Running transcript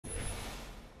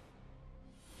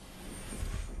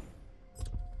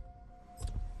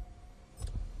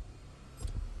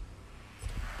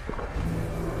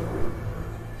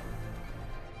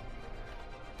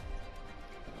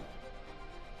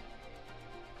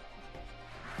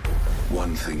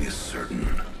One thing is certain.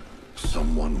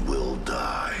 Someone will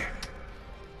die.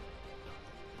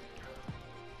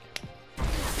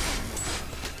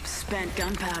 Spent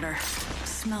gunpowder.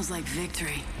 Smells like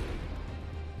victory.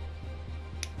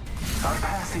 Our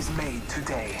path is made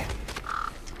today.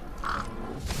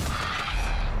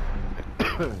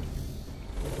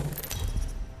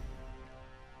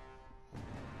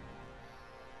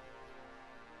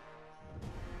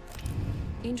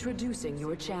 Introducing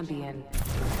your champion.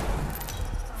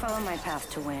 Follow my path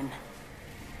to win.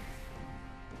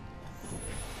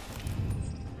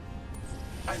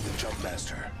 I'm the jump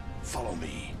master. Follow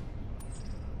me.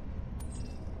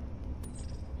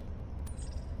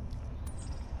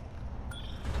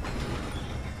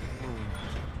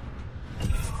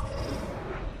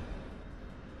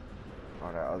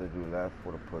 Oh, that other dude left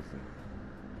for the pussy.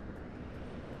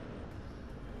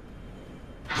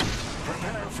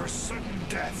 Prepare for sudden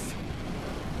death.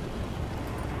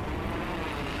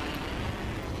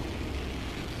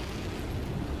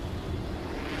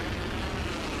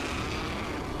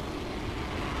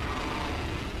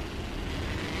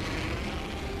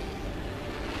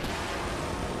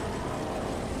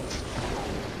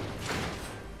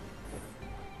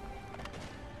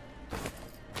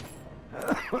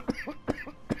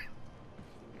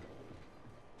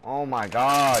 Oh my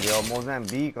god, yo,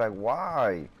 Mozambique, like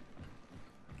why?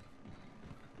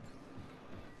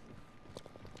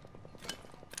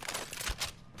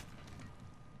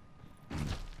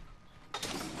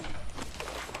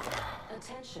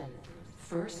 Attention.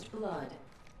 First blood.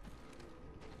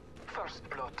 First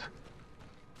blood.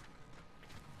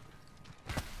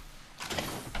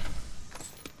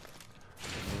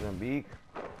 Mozambique.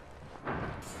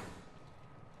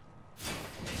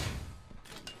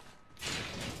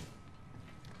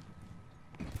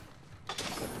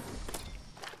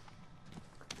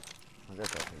 I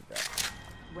guess I'll take that.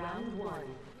 Round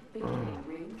 1. Beginning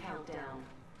ring countdown.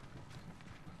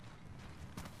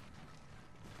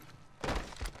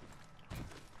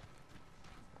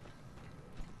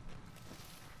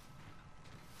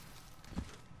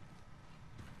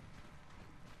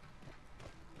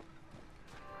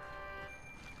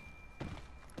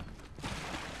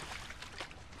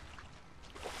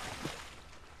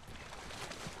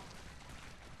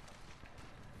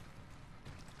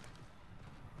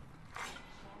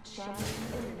 Champion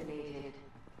eliminated.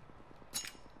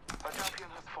 A champion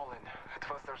has fallen. It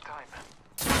was their time.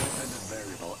 Independent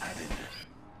variable added.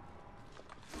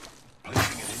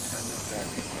 Placing an independent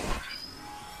variable.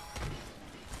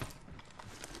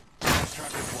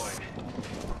 Trap deployed.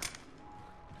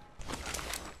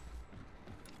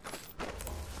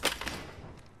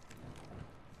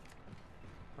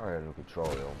 Alright, no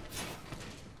control, yo.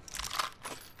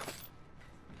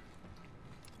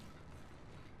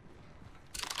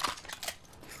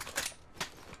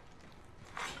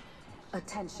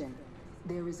 Attention.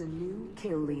 There is a new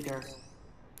kill leader.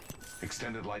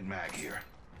 Extended light mag here.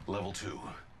 Level 2.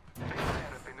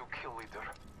 Declare the new kill leader.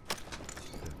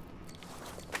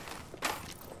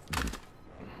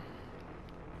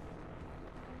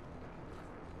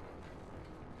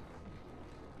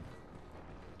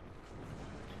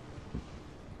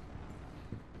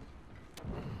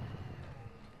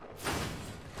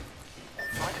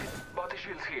 Body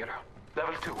shields here.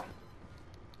 Level 2.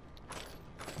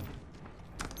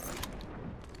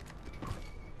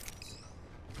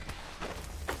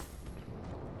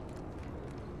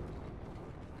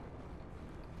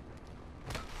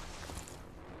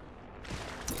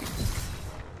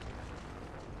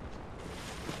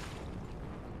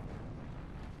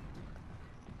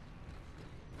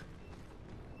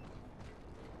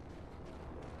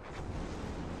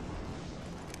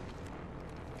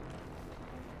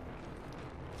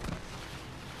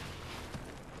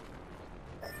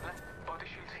 Body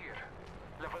shields here.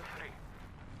 Level 3.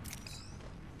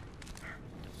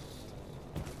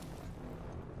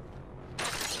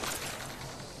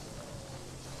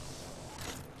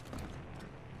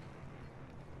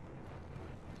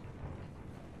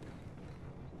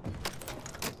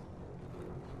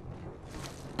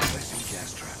 Placing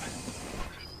gas trap.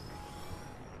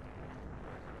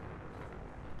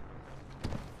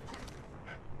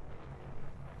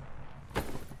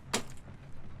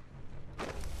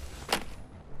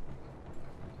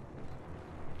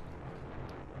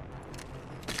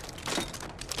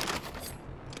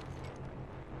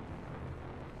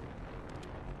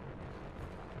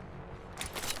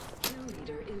 Kill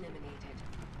leader eliminated.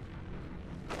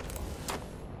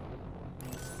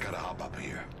 Gotta hop up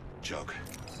here. Joke.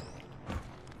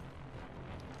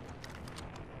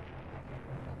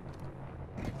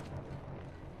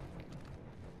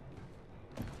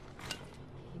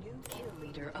 New kill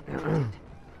upgraded.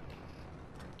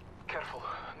 Careful,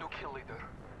 new kill leader.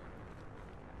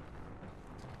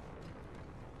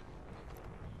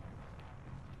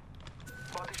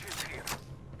 Body shields here.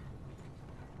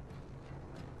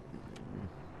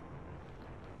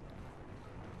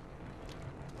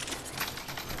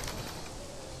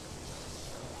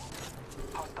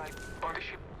 Hostile body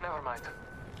shield. Never mind.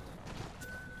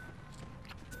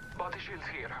 Body shields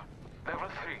here. Level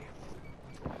 3.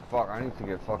 Fuck, I need to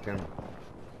get fucking.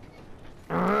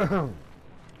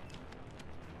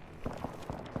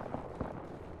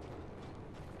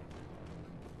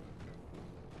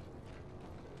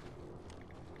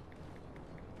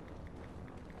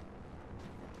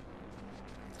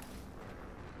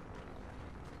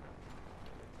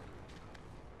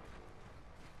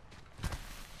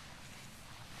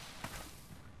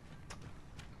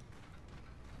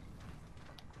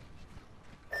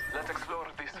 Let's explore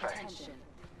this way. Attention.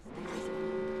 There is a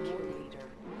new kill leader.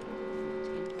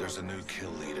 There's a new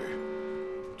kill leader.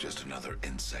 Just another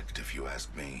insect, if you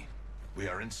ask me. We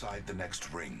are inside the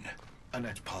next ring. A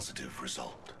net positive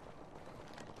result.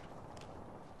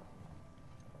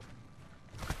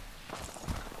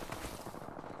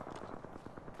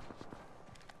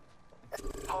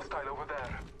 Hostile over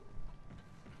there.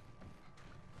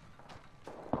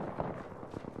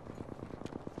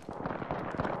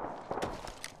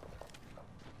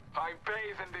 I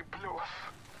bathe in the blues.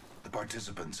 The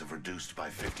participants have reduced by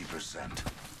 50%.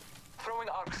 Throwing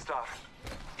arc star.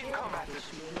 In combat.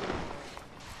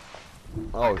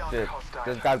 Oh shit.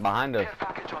 This guy's behind us. Care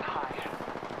package on high.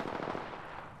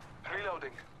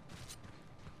 Reloading.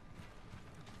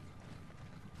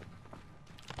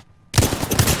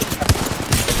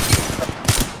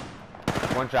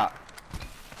 One shot.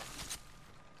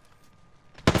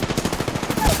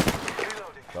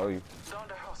 Reloading. Show you. Down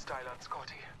the hostile on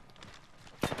Scotty.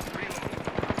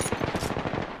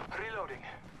 Reloading.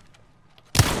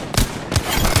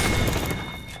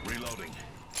 Reloading.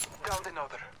 Downed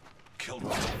another. Killed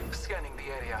one. Scanning the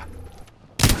area.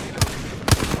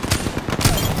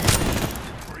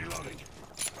 Reloading.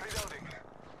 Reloading.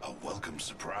 A welcome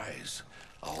surprise.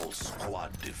 A whole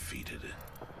squad defeated.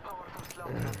 Powerful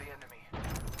slaughter of the enemy.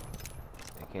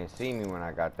 They can't see me when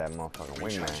I got that motherfucking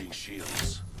Recharging wingman.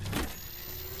 shields.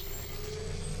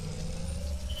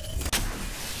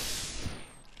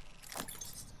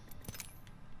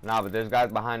 Nah, but there's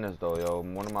guys behind us though, yo.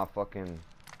 One of my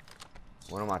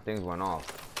things went off.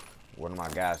 One of my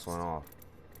gas went off.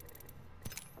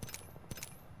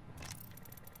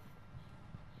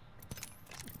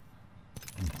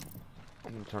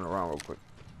 I'm gonna turn around real quick.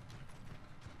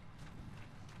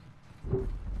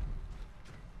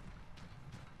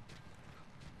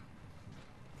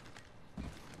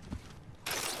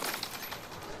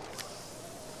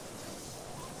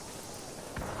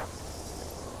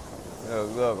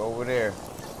 Look, over there.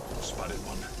 Spotted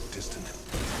one. Distant.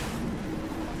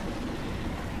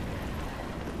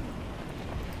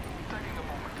 Taking a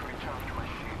moment to recharge my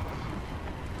shields.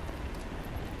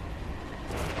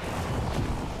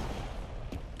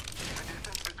 The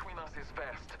distance between us is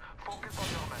vast. Focus on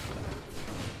your man.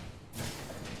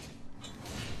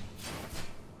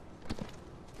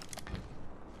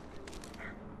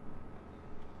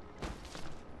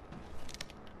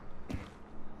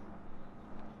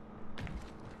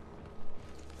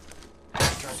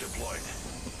 Trap deployed.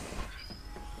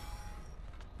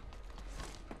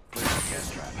 Placing gas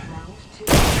trap. Round 2.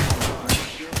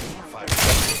 Fire.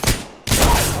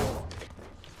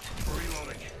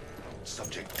 Reloading.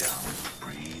 Subject down.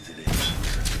 Breathe it in.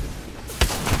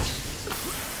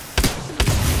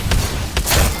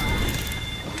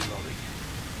 Reloading.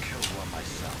 Killed one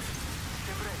myself.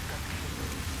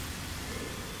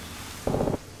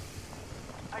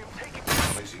 I am taking.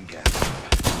 Placing gas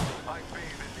trap. I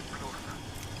bathe in the blue.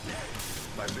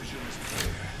 My vision is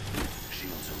clear.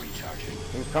 Shields are recharging.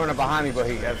 He's coming up behind me, but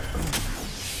he got.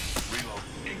 Reload.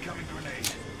 Incoming grenade.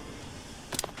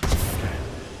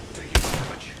 Taking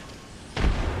damage.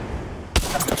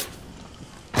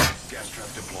 Gas trap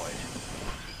deployed.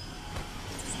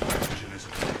 My vision is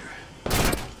clear.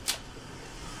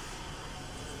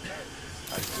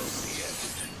 I still see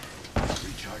everything.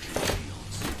 Recharging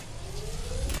shields.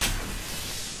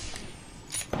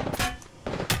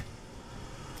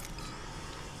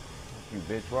 You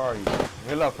bitch, where are you?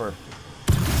 Heal up first.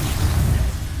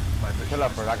 My vision Heal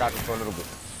up is first. I got you for a little bit.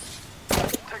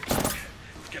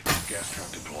 Get this gas trap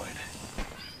deployed.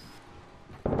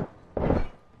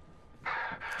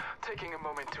 Taking a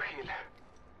moment to heal.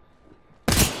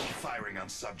 Firing on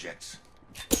subjects.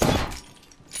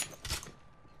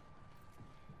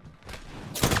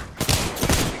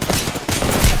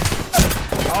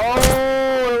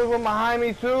 Oh, behind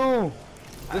me too.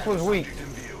 This one's weak. Subject in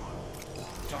view.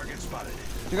 Target spotted.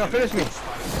 She's gonna finish me.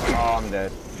 Oh, I'm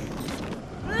dead.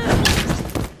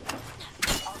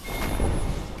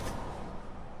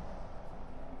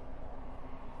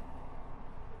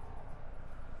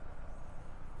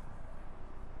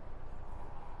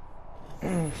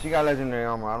 She got legendary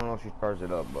armor. I don't know if she spurs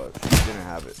it up, but she didn't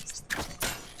have it.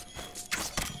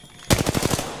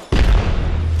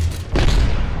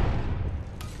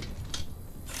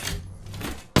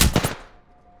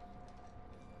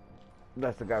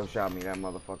 That's the guy who shot me, that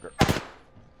motherfucker.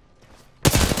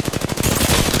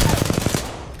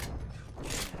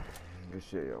 Good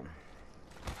shit, yo.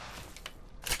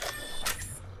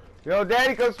 Yo,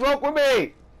 Daddy, come smoke with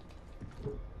me!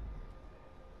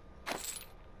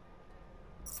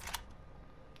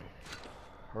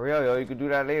 Hurry up, yo. You can do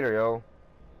that later, yo.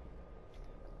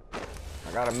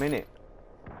 I got a minute.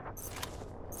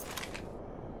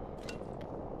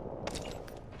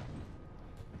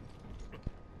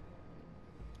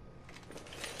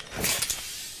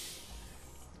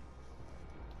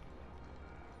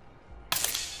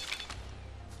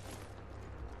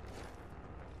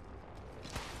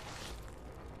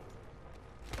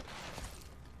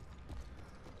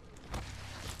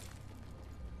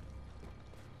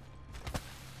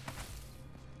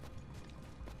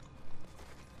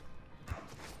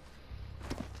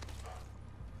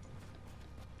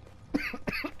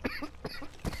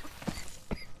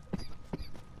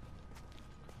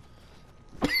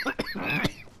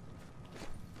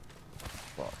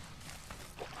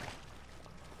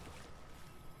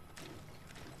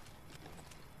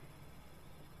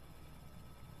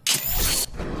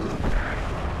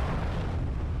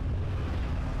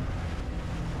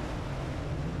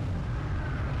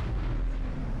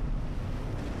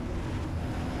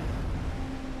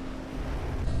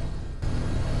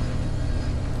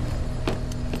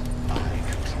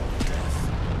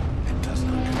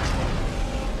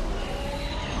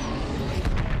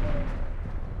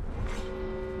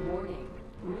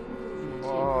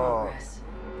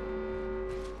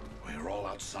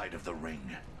 Outside of the ring.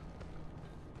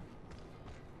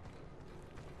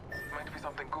 Might be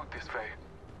something good this way.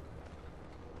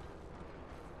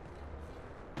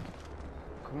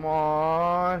 Come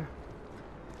on.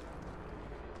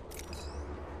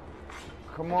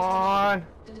 Come on.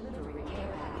 Delivering care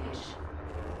package.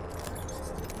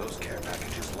 Those care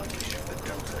packages likely shift the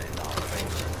Delta in our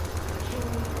favor.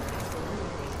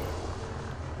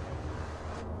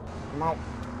 Come on.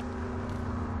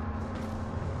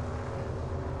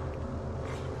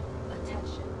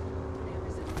 Attention.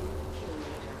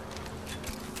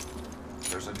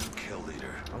 There is a new kill leader. There's a new kill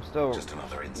leader. I'm still just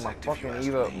another my insect fucking if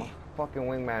you ask me. my fucking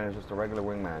wingman is just a regular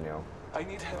wingman, yo. I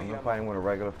need heavy I've been ammo. fighting with a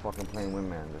regular fucking plain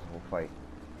wingman this whole fight.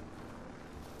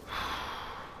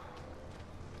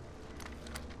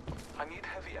 I need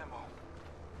heavy ammo.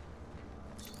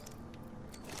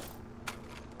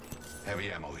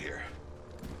 Heavy ammo here.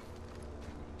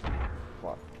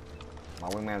 Fuck. My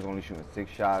wingman's only shooting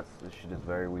 6 shots. This shit is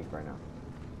very weak right now.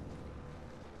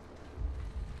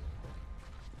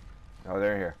 Oh,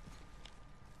 they're here.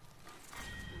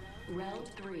 Round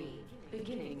 3.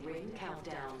 Beginning ring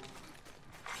countdown.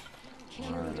 Kill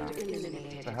Alright, leader now.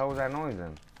 eliminated. What the hell was that noise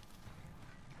then?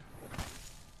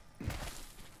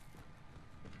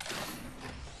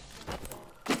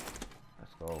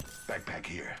 Let's go. Backpack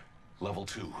here. Level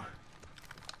 2.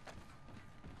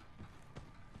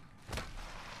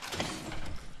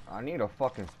 I need a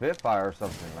fucking Spitfire or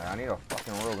something. Like, I need a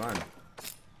fucking real gun.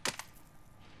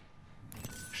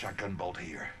 Shotgun bolt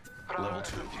here. Level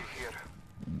 2. Here.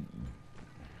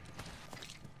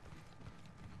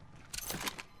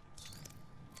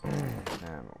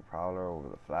 Damn, a Prowler over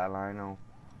the flatline though.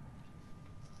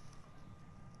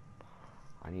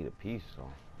 I need a piece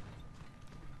though.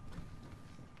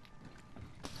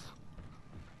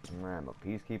 Man, I'm a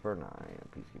peacekeeper? Nah, I ain't a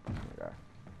peacekeeper kind of guy.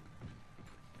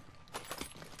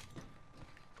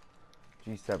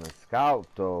 G7 Scout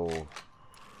though.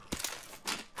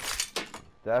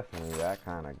 Definitely that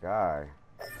kind of guy.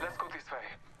 Let's go this way.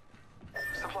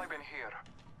 Supply bin here.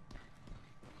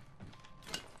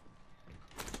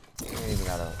 He ain't even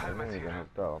got a. He ain't even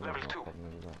hooked up. I'm not Level gonna 2.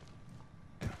 fucking use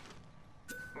that.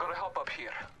 Gotta help up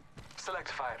here. Select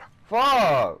fire.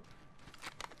 Fuck!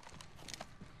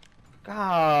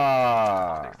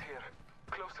 God! Next here.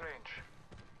 Close range.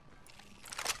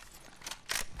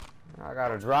 I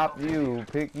gotta drop you,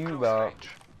 pick you Close up. range.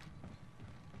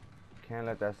 Can't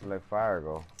let that select fire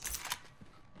go.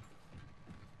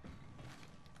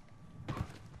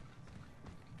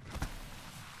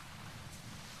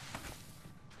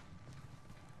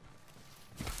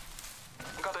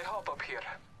 Gotta help up here.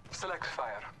 Select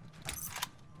fire.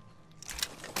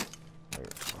 Wait,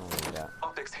 I don't need that.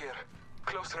 Optics here.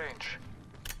 Close range.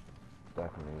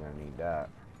 Definitely gonna need that.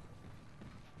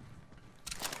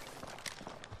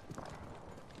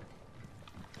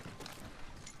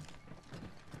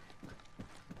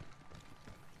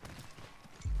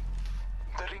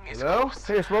 The ring is Hello? close.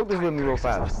 Here, smoke this with me real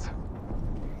Time fast. races us.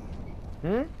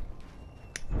 Hmm?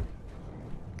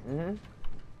 Mm-hmm.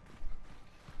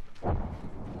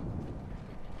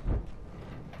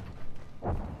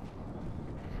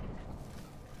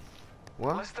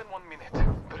 What? Less than 1 minute.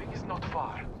 The ring is not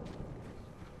far.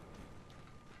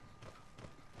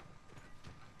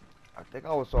 I think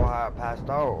I was so high I passed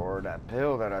out, or that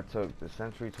pill that I took, the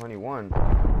Century 21,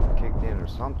 kicked in or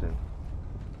something.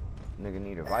 Nigga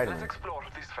need a Let's vitamin. explore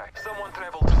this fact. Someone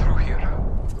traveled through here.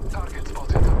 Target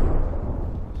spotted.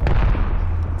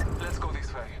 Let's go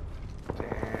this way.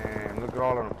 Damn, look at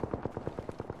all of them.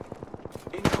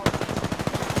 In contact.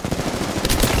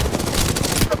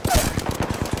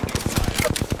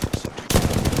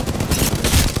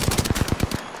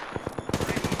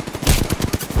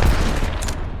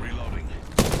 Reloading.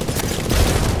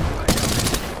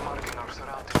 Marking our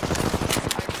surroundings.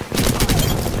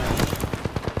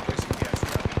 Placing gas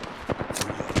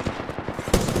trap.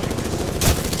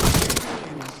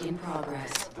 Unit in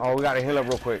progress. Oh, we gotta heal up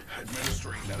real quick.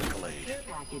 Administering medical aid. Care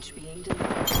package being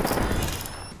delivered.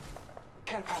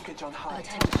 Care package on high.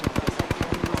 Attention.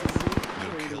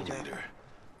 New kill leader.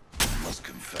 Must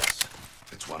confess,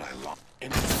 it's what I long.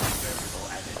 Instant variable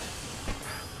added.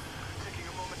 Taking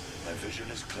a moment. My vision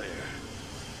is clear.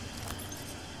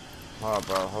 Hold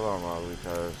on, bro,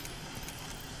 because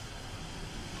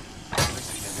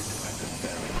Placing an independent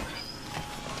variable.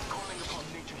 Calling upon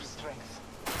nature's strength.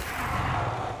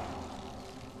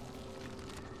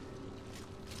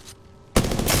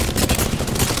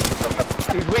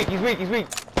 he's weak.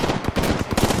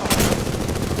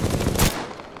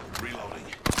 Reloading.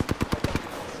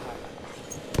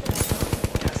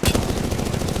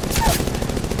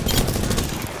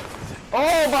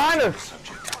 Oh, behind us!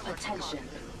 Subject. Attention.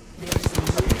 There is a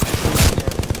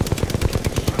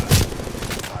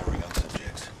Firing on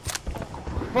subjects.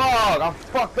 Fuck, I'm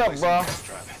fucked up, Placing bro. gas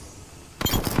trap.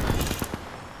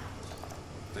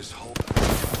 This whole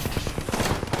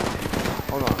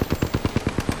Hold on.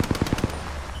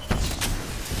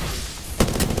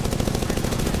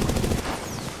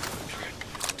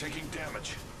 taking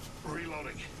damage.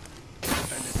 Reloading.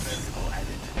 Independent variable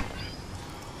added.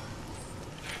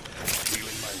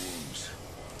 Healing my wounds.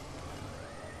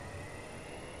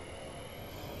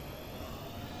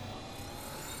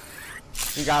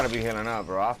 You gotta be healing up,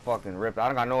 bro. I fucking ripped. I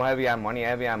don't got no heavy ammo. I need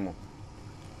heavy ammo.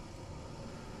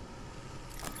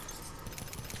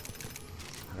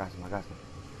 I got some.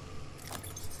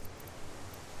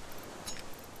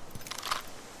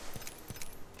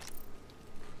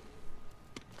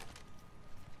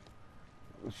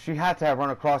 She had to have run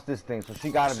across this thing, so she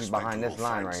gotta be Suspect behind this will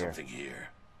line find right here. something here.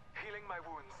 Healing my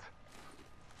wounds.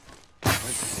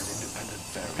 Placing an independent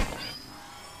variable.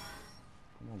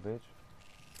 Come on, bitch.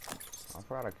 I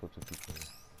forgot I killed 2 people.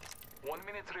 1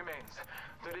 minute remains.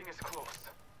 The ring is close.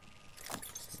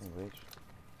 Come on, bitch.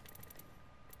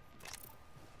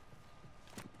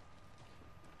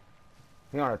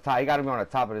 He on the top. He gotta be on the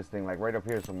top of this thing, like right up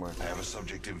here somewhere. I have a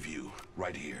subject in view,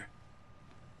 right here.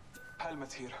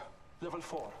 Helmet here. Level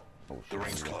 4. Oh, The shit.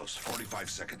 ring's close, 45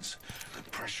 seconds. The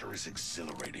pressure is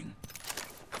exhilarating.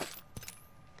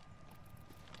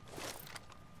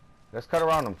 Let's cut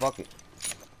around him. Fuck it.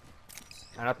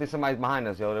 And I think somebody's behind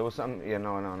us, yo. There was something. Yeah,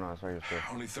 no. It's right here still.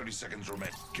 Only 30 seconds remain.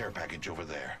 Care package over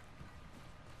there.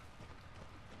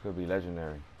 Could be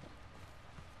legendary.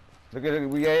 Look at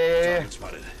it. Yeah. Target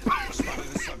spotted. Spotted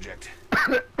the subject.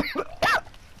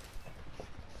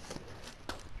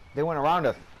 They went around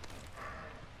us.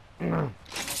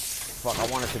 Fuck, I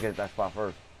wanted to get that spot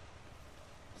first.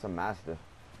 It's a master.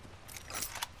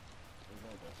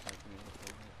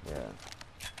 Yeah.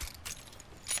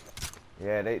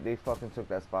 Yeah, they fucking took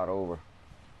that spot over.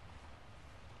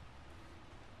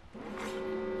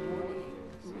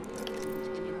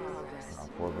 Got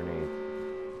 4 grenades.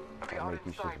 We I'll are make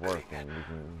these inside shits the work ring. and we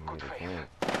can Good get a faith.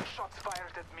 chance. Shots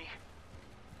fired at me.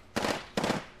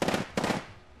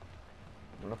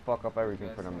 I'm gonna fuck up everything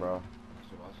for them, bro.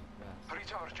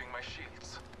 Recharging my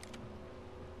shields.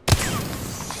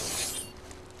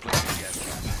 Placing gas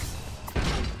trap.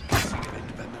 Placing an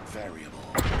independent variable.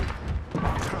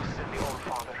 Trust in the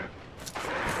All-Father.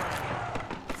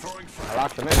 Throwing I fire.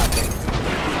 locked them in, I think.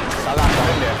 I locked them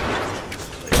in there.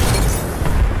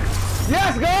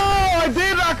 Let's go! I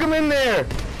did lock him in there!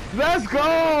 Let's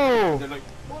go! They're like,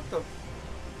 what the?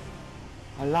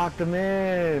 I locked him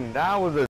in. That was a